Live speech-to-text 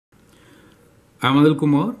I'm Anil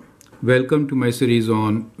Kumar. Welcome to my series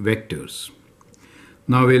on vectors.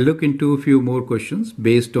 Now we'll look into a few more questions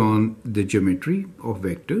based on the geometry of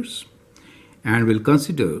vectors, and we'll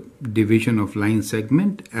consider division of line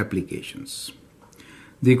segment applications.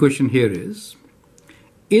 The question here is,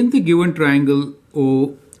 in the given triangle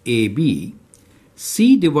OAB,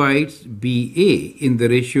 C divides BA in the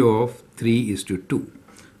ratio of 3:2.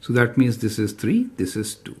 So that means this is 3, this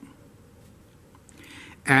is 2.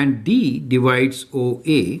 And D divides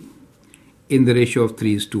OA in the ratio of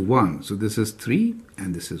 3:1. So this is 3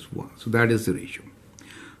 and this is 1. So that is the ratio.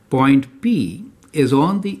 Point P is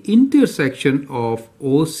on the intersection of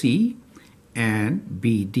OC and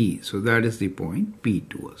BD. So that is the point P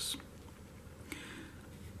to us.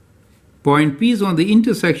 Point P is on the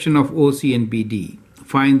intersection of OC and BD.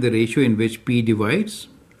 Find the ratio in which P divides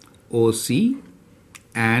OC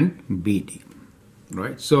and BD.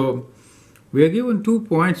 Right? So we are given 2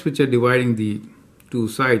 points which are dividing the two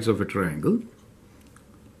sides of a triangle.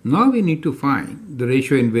 Now we need to find the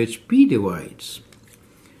ratio in which P divides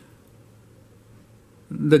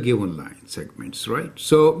the given line segments, right?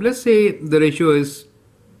 So let's say the ratio is,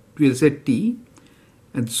 we'll say T,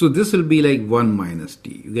 and so this will be like 1 minus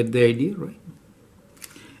T. You get the idea, right?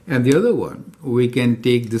 And the other one, we can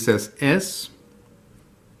take this as S.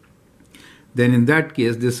 Then in that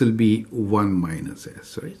case, this will be 1 minus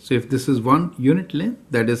S, right? So if this is 1 unit length,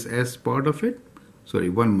 that is S part of it. Sorry,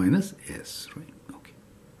 1 minus S, right? Okay.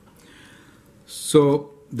 So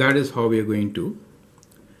that is how we are going to,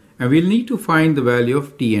 and we'll need to find the value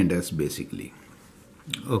of T and S basically.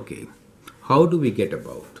 Okay. How do we get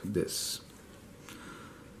about this?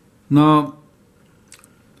 Now,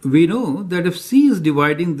 we know that if C is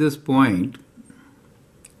dividing this point,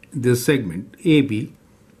 this segment AB,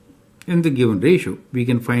 in the given ratio, we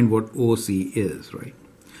can find what OC is, right?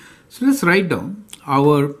 So let's write down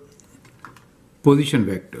our position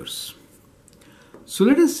vectors. So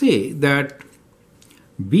let us say that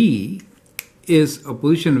B is a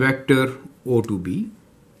position vector O to B,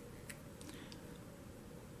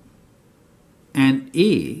 and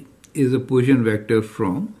A is a position vector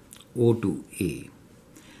from O to A.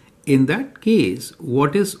 In that case,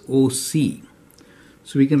 what is OC?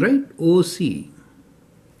 So we can write OC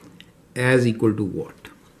as equal to what?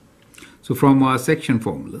 So from our section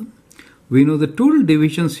formula, we know the total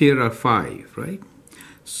divisions here are 5, right?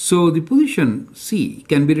 So the position C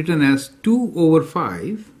can be written as 2 over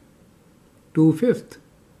 5, 2/5,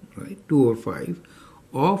 right? 2 over 5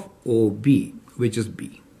 of OB, which is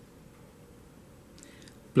B,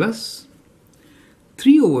 plus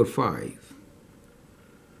 3 over 5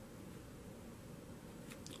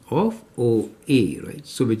 of OA, right?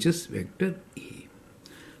 So which is vector A.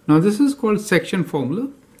 Now this is called section formula,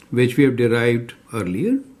 which we have derived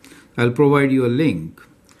earlier. I'll provide you a link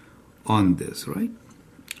on this, right?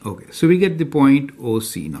 Okay, so we get the point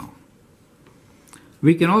OC now.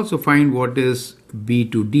 We can also find what is B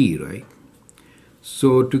to D, right?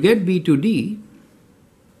 So to get B to D,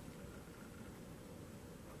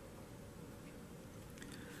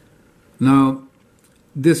 now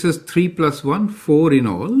this is 3 plus 1, 4 in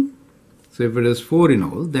all. So if it is 4 in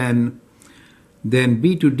all, then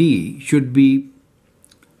B to D should be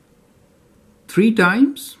 3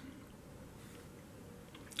 times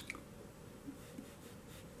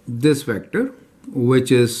this vector,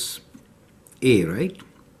 which is A, right?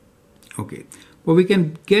 Okay. But we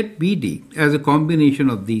can get BD as a combination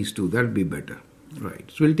of these two. That would be better, right?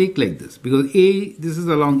 So we'll take like this, because A, this is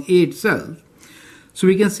along A itself. So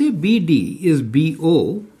we can say BD is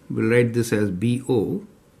BO. We'll write this as BO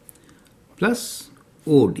plus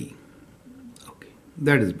OD.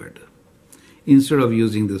 That is better. Instead of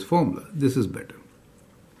using this formula, this is better.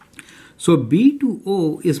 So B to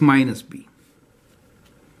O is minus B.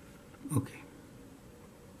 Okay.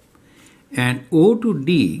 And O to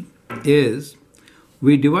D is,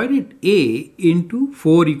 we divided A into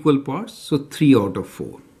 4 equal parts, so 3 out of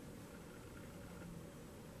 4.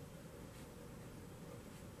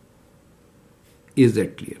 Is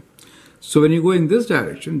that clear? So when you go in this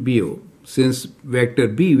direction, BO, since vector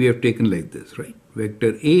B we have taken like this, right?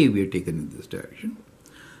 Vector A we have taken in this direction.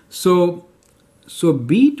 So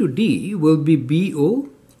B to D will be BO,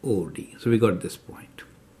 OD. So we got this point.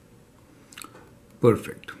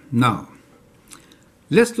 Perfect. Now,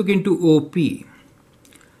 let's look into OP.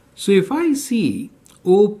 So if I see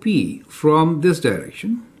OP from this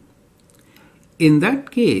direction, in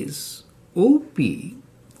that case, OP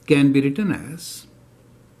can be written as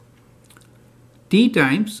T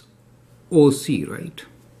times OC, right?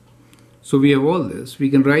 So we have all this. We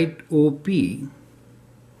can write OP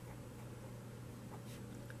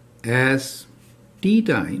as T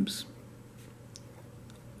times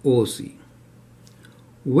OC,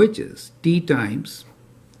 which is T times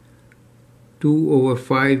 2 over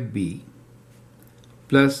 5B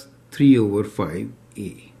plus 3 over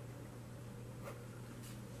 5A.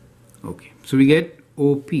 Okay, so we get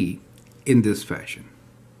OP in this fashion.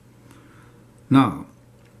 Now,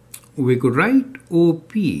 we could write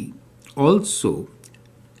OP also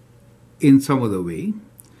in some other way.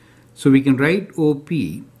 So we can write OP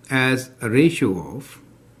as a ratio of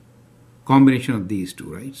combination of these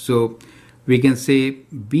two, right? So we can say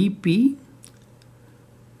BP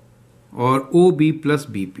or OB plus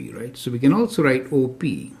BP, right? So we can also write OP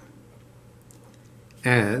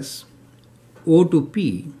as O to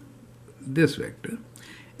P, this vector,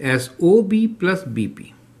 as OB plus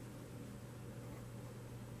BP.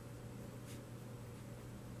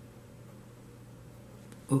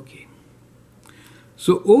 Okay.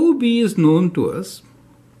 So OB is known to us,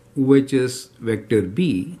 which is vector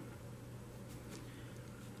B.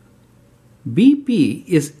 BP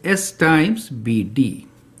is S times BD.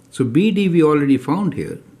 So BD we already found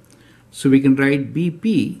here. So we can write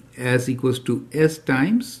BP as equals to S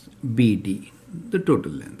times BD, the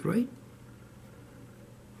total length, right?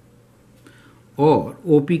 Or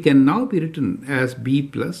OP can now be written as B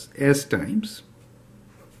plus S times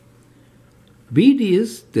BD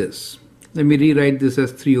is this. Let me rewrite this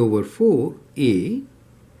as 3 over 4 A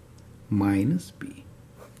minus B.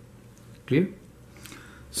 Clear?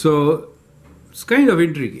 So it's kind of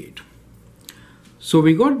intricate. So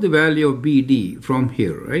we got the value of BD from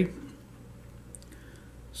here, right?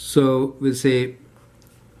 So we'll say,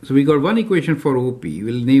 so we got one equation for OP.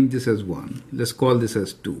 We'll name this as 1. Let's call this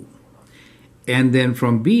as 2. And then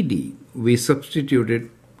from BD, we substituted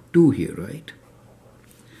 2 here, right?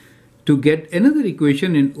 To get another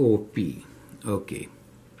equation in OP. Okay.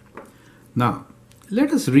 Now,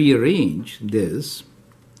 let us rearrange this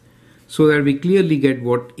so that we clearly get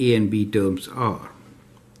what A and B terms are.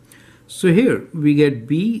 So here we get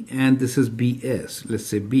B and this is BS. Let's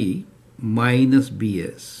say B minus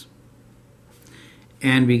BS.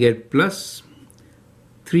 And we get plus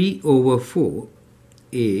 3 over 4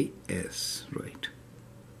 AS, right?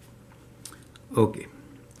 Okay.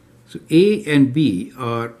 So A and B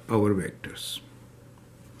are our vectors.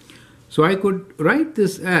 So I could write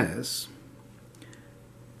this as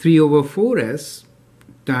 3 over 4s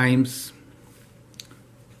times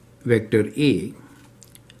vector A.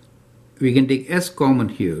 We can take S common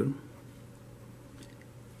here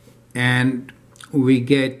and we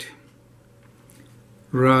get,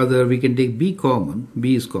 rather we can take B common,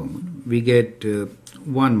 B is common, we get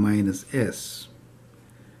 1 minus S.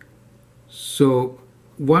 So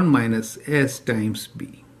 1 minus S times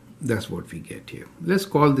B. That's what we get here. Let's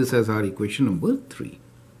call this as our equation number 3.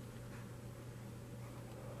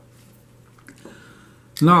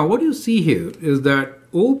 Now what you see here is that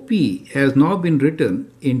OP has now been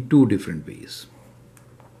written in two different ways.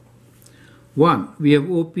 One, we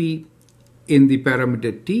have OP in the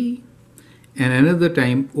parameter T, and another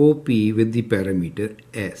time OP with the parameter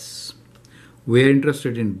S. We are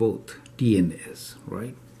interested in both T and S,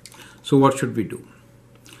 right? So what should we do?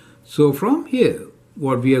 So from here,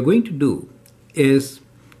 what we are going to do is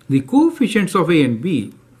the coefficients of A and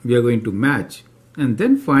B we are going to match and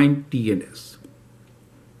then find T and S.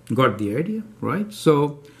 Got the idea, right?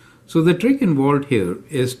 So the trick involved here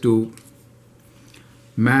is to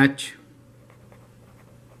match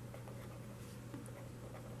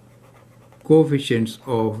coefficients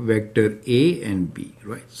of vector A and B,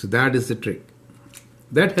 right? So that is the trick.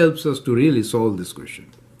 That helps us to really solve this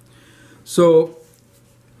question. So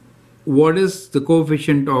what is the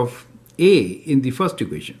coefficient of A in the first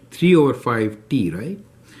equation? 3 over 5t, right?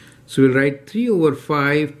 So we'll write 3 over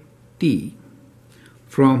 5t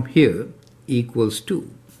from here equals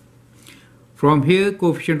 2. From here,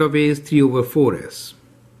 coefficient of A is 3 over 4s.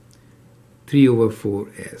 3 over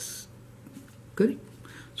 4s. Correct?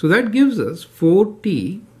 So that gives us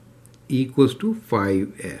 4t equals to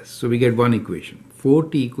 5s. So we get one equation.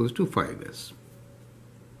 4t equals to 5s.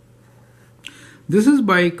 This is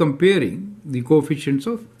by comparing the coefficients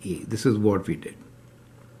of A. This is what we did.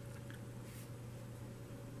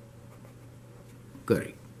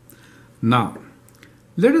 Correct. Now,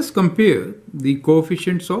 let us compare the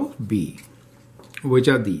coefficients of B, which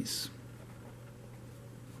are these.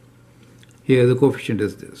 Here the coefficient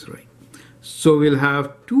is this, right? So we'll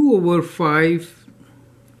have 2 over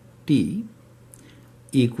 5t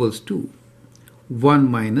equals to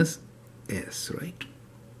 1 minus s, right?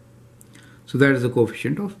 So that is the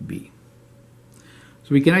coefficient of B. So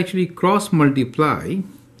we can actually cross multiply,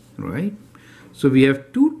 right? So we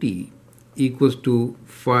have 2t equals to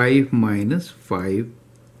 5 minus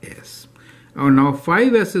 5s. Now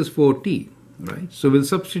 5s is 4t, right? So we'll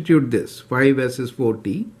substitute this. 5s is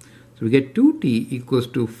 4t. So we get 2t equals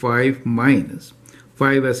to 5 minus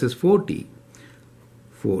 5s is 4t,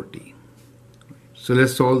 4t. So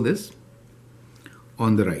let's solve this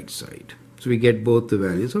on the right side. So we get both the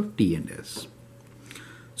values of t and s.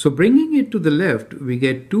 So bringing it to the left, we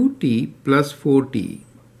get 2t plus 4t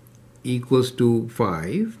equals to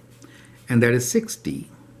 5, and that is 6t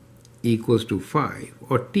equals to 5,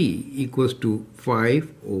 or t equals to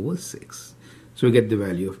 5 over 6. So we get the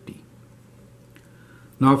value of t.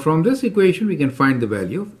 Now from this equation we can find the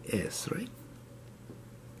value of s, right?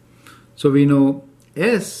 So we know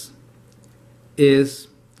s is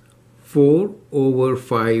 4 over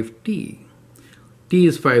 5t. T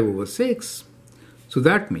is 5 over 6. So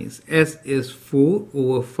that means s is 4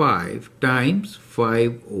 over 5 times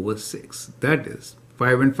 5 over 6. That is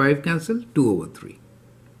 5 and 5 cancel, 2 over 3.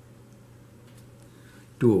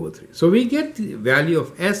 2 over 3. So we get the value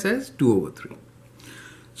of s as 2 over 3.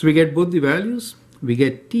 So we get both the values. We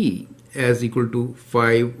get t as equal to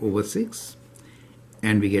 5 over 6.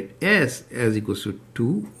 And we get s as equals to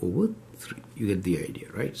 2 over 3. You get the idea,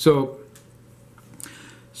 right? So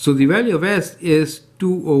the value of s is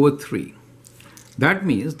 2 over 3. That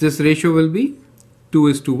means this ratio will be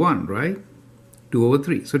 2:1, right? 2 over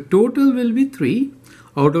 3. So total will be 3,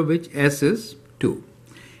 out of which s is 2.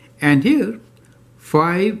 And here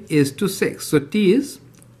 5:6. So t is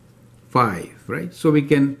 5, right? So we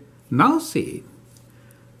can now say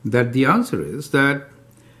that the answer is that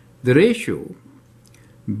the ratio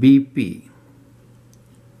BP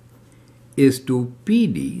is to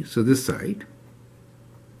PD, so this side,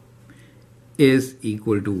 is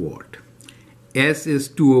equal to what? S is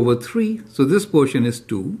 2 over 3, so this portion is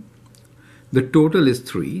 2. The total is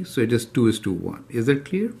 3, so it is 2:1. Is that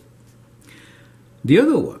clear? The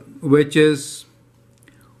other one, which is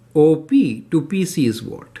OP to PC, is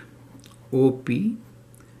what? OP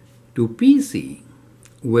to PC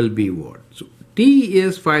will be what? So T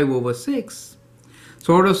is 5 over 6.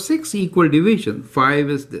 So out of 6 equal division, 5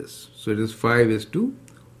 is this. So it is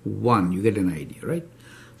 5:1. You get an idea, right?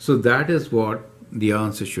 So that is what the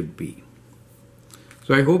answer should be.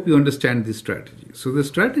 So I hope you understand this strategy. So the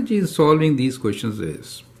strategy in solving these questions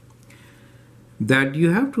is that you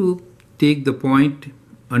have to take the point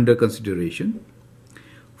under consideration,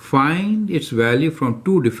 find its value from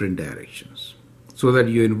two different directions so that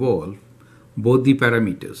you involve both the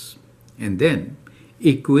parameters, and then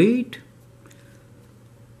equate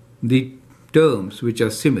the terms which are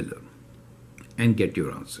similar and get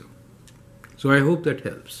your answer. So I hope that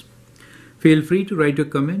helps. Feel free to write a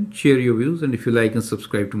comment, share your views, and if you like and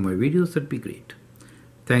subscribe to my videos, that'd be great.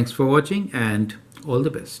 Thanks for watching and all the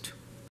best.